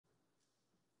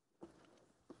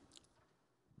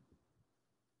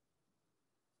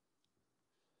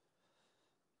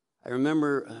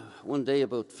remember one day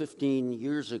about 15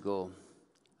 years ago,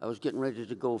 I was getting ready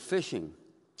to go fishing.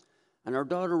 And our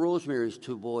daughter Rosemary's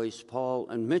two boys, Paul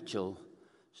and Mitchell,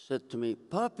 said to me,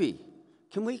 "Papi,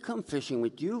 can we come fishing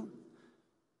with you?"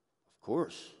 Of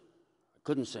course. I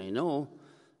couldn't say no.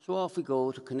 So off we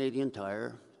go to Canadian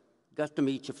Tire, got them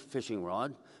each a fishing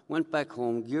rod, went back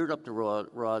home, geared up the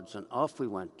rods, and off we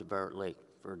went to Barrett Lake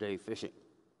for a day fishing.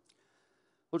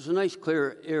 Well, it was a nice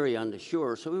clear area on the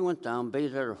shore, so we went down,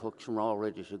 baited our hooks, and we're all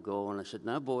ready to go. And I said,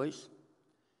 "Now, boys,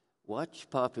 watch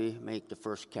Papi make the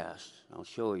first cast. I'll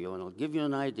show you, and I'll give you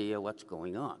an idea what's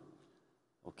going on.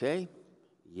 Okay?"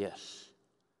 "Yes."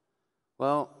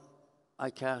 Well,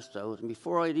 I cast out, and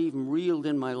before I'd even reeled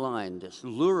in my line, this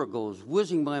lure goes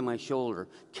whizzing by my shoulder,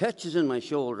 catches in my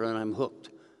shoulder, and I'm hooked.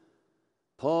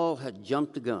 Paul had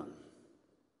jumped the gun.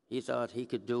 He thought he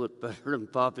could do it better than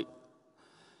Papi.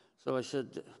 So I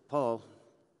said, "Paul,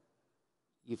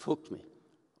 you've hooked me."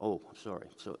 "Oh, sorry."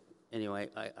 So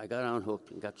anyway, I got unhooked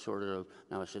and got sorted out.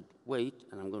 Now I said, "Wait,"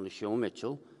 and I'm going to show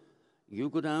Mitchell. "You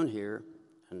go down here,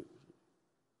 and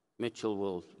Mitchell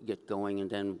will get going, and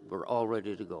then we're all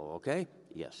ready to go, okay?"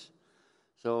 "Yes."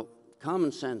 So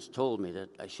common sense told me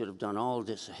that I should have done all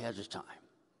this ahead of time.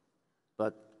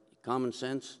 But common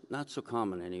sense, not so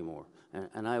common anymore.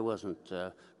 And I wasn't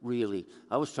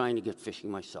I was trying to get fishing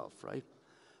myself, right?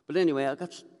 But anyway, I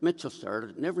got Mitchell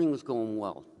started, and everything was going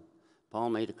well. Paul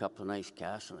made a couple of nice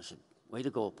casts, and I said, "Way to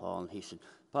go, Paul." And he said,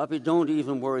 "Papi, don't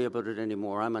even worry about it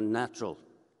anymore. I'm a natural.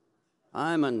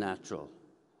 I'm a natural."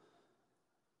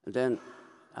 And then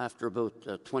after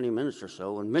about 20 minutes or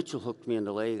so, when Mitchell hooked me in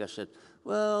the leg, I said,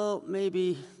 "Well,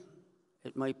 maybe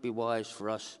it might be wise for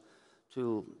us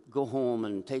to go home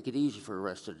and take it easy for the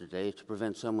rest of the day to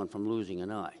prevent someone from losing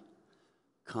an eye."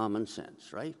 Common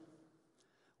sense, right?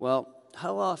 Well,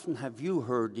 how often have you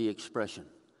heard the expression,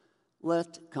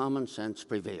 "Let common sense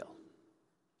prevail"?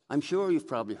 I'm sure you've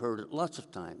probably heard it lots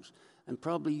of times and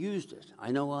probably used it.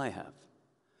 I know I have.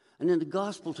 And in the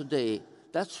gospel today,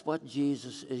 that's what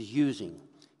Jesus is using.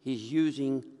 He's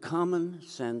using common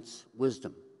sense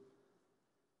wisdom.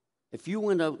 If you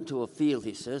went out into a field,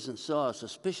 he says, and saw a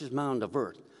suspicious mound of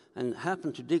earth and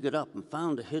happened to dig it up and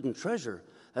found a hidden treasure,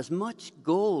 as much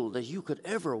gold as you could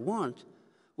ever want,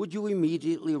 would you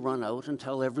immediately run out and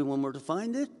tell everyone where to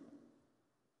find it?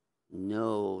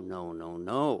 No, no, no,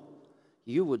 no.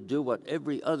 You would do what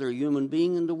every other human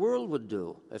being in the world would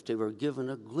do if they were given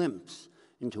a glimpse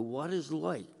into what it's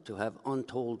like to have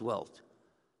untold wealth.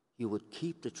 You would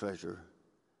keep the treasure,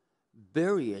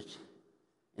 bury it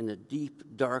in a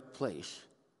deep, dark place,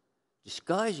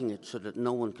 disguising it so that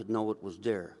no one could know it was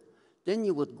there. Then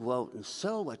you would go out and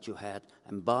sell what you had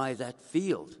and buy that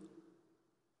field.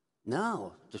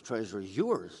 Now the treasure is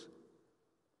yours.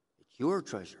 It's your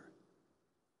treasure.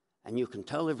 And you can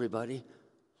tell everybody,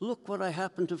 "Look what I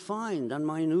happened to find on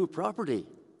my new property."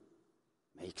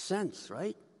 Makes sense,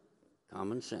 right?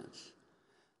 Common sense.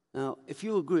 Now, if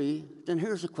you agree, then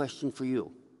here's a question for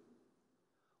you.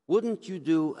 Wouldn't you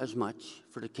do as much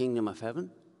for the kingdom of heaven?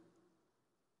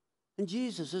 And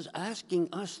Jesus is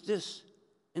asking us this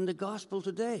in the gospel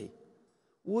today.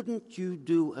 Wouldn't you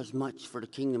do as much for the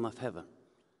kingdom of heaven?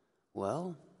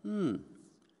 Well,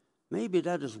 maybe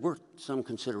that is worth some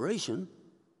consideration.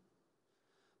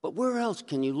 But where else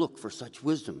can you look for such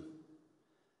wisdom?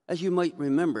 As you might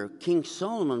remember, King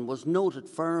Solomon was noted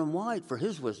far and wide for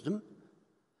his wisdom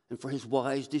and for his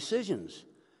wise decisions.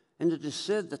 And it is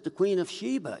said that the Queen of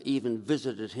Sheba even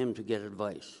visited him to get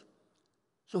advice.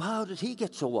 So how did he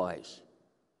get so wise?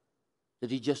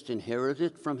 Did he just inherit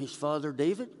it from his father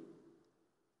David?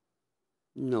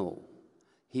 No.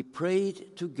 He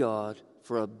prayed to God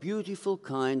for a beautiful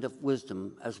kind of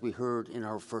wisdom, as we heard in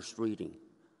our first reading.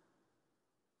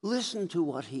 Listen to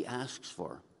what he asks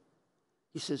for.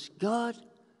 He says, "God,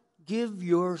 give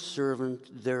your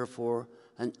servant, therefore,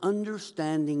 an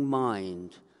understanding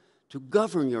mind to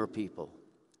govern your people,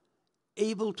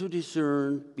 able to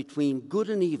discern between good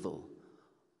and evil,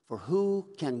 for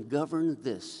who can govern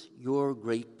this, your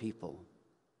great people?"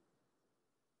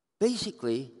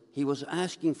 Basically, he was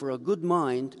asking for a good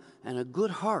mind and a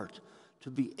good heart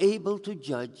to be able to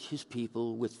judge his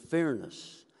people with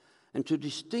fairness and to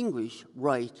distinguish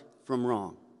right from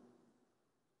wrong.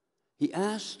 He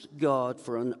asked God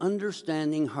for an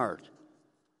understanding heart,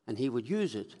 and he would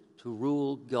use it to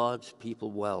rule God's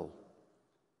people well.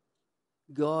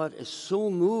 God is so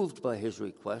moved by his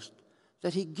request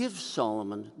that he gives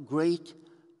Solomon great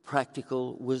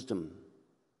practical wisdom.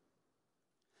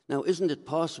 Now, isn't it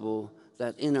possible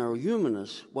that in our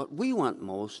humanness, what we want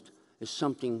most is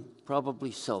something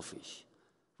probably selfish?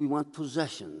 We want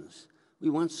possessions. We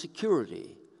want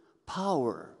security,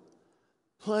 power,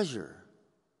 pleasure.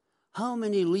 How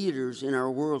many leaders in our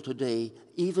world today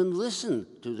even listen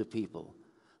to the people,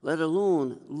 let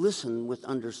alone listen with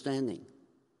understanding?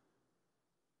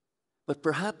 But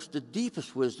perhaps the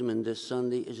deepest wisdom in this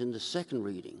Sunday is in the second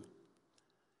reading.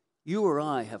 You or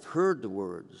I have heard the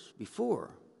words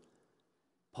before.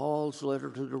 Paul's letter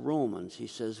to the Romans, he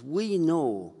says, we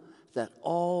know that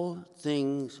all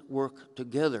things work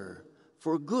together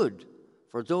for good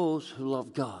for those who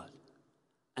love God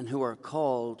and who are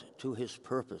called to his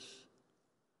purpose.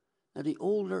 Now, the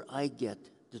older I get,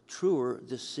 the truer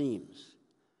this seems.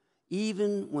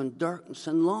 Even when darkness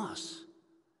and loss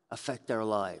affect our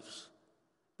lives,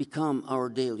 become our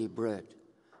daily bread,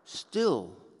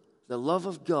 still the love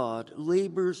of God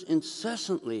labors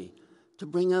incessantly to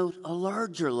bring out a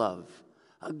larger love,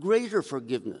 a greater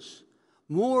forgiveness,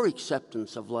 more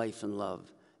acceptance of life and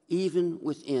love, even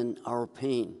within our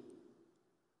pain.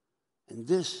 And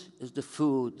this is the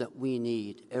food that we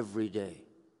need every day.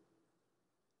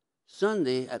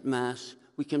 Sunday at Mass,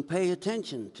 we can pay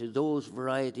attention to those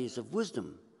varieties of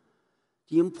wisdom.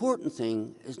 The important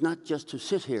thing is not just to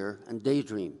sit here and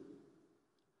daydream.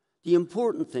 The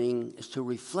important thing is to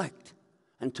reflect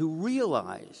and to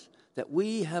realize that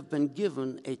we have been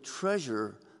given a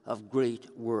treasure of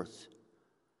great worth.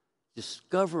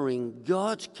 Discovering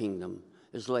God's kingdom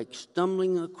is like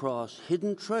stumbling across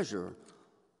hidden treasure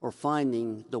or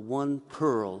finding the one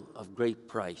pearl of great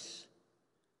price.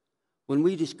 When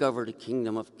we discover the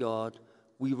kingdom of God,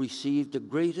 we receive the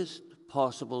greatest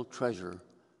possible treasure,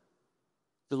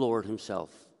 the Lord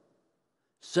himself.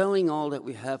 Selling all that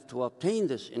we have to obtain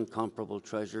this incomparable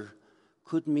treasure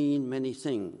could mean many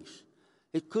things.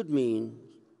 It could mean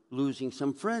losing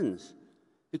some friends.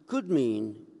 It could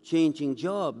mean changing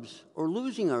jobs or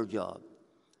losing our job.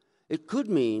 It could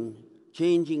mean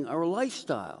changing our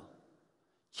lifestyle,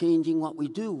 changing what we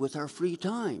do with our free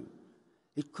time.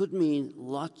 It could mean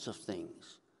lots of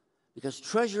things, because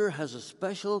treasure has a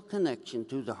special connection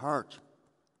to the heart.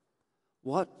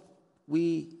 What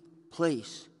we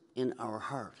place in our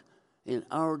heart, in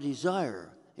our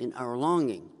desire, in our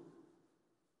longing,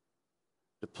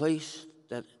 the place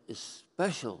that is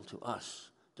special to us,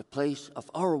 the place of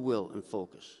our will and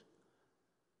focus.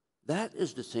 That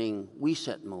is the thing we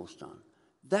set most on.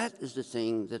 That is the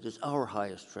thing that is our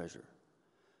highest treasure.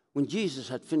 When Jesus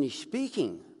had finished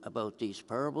speaking about these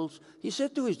parables, he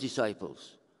said to his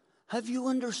disciples, "Have you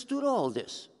understood all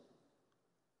this?"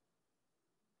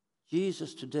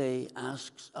 Jesus today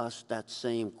asks us that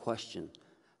same question.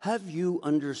 Have you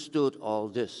understood all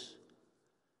this?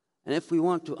 And if we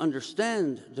want to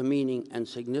understand the meaning and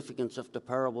significance of the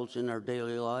parables in our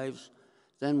daily lives,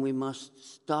 then we must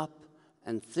stop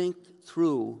and think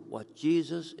through what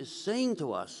Jesus is saying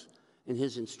to us in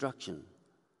his instruction.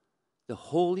 The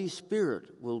Holy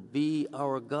Spirit will be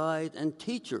our guide and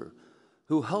teacher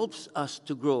who helps us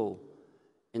to grow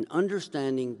in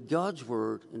understanding God's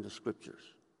word in the Scriptures.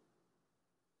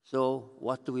 So,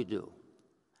 what do?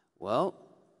 Well,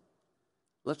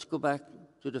 let's go back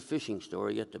to the fishing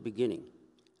story at the beginning.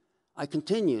 I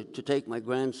continued to take my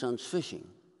grandsons fishing,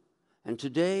 and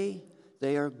today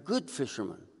they are good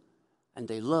fishermen, and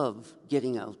they love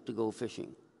getting out to go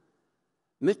fishing.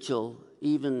 Mitchell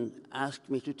even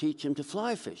asked me to teach him to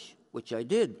fly fish, which I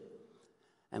did.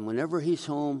 And whenever he's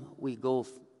home, we go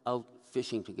out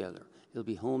fishing together. He'll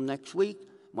be home next week.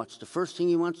 What's the first thing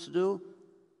he wants to do?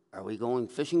 Are we going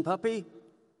fishing, puppy?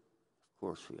 Of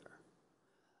course we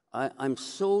are. I'm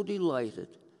so delighted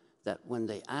that when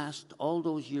they asked all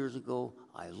those years ago,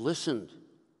 I listened.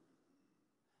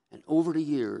 And over the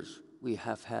years, we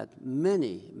have had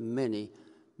many, many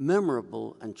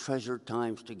memorable and treasured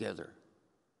times together.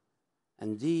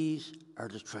 And these are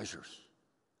the treasures.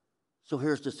 So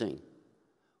here's the thing.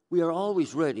 We are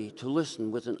always ready to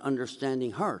listen with an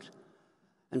understanding heart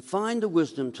and find the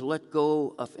wisdom to let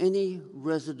go of any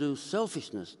residue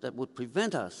selfishness that would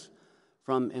prevent us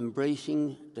from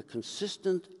embracing the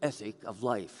consistent ethic of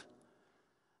life.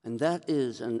 And that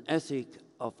is an ethic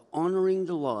of honoring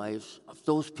the lives of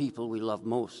those people we love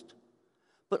most,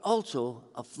 but also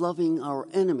of loving our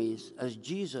enemies as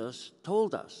Jesus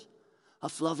told us,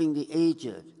 of loving the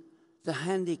aged, the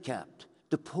handicapped,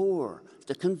 the poor,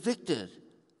 the convicted,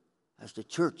 as the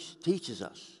church teaches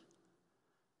us.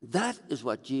 That is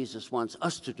what Jesus wants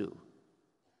us to do.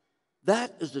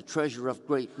 That is the treasure of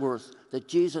great worth that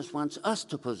Jesus wants us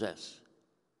to possess.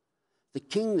 The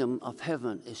kingdom of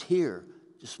heaven is here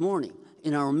this morning,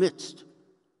 in our midst.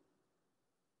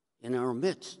 In our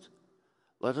midst.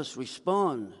 Let us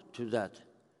respond to that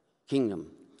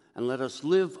kingdom, and let us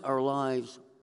live our lives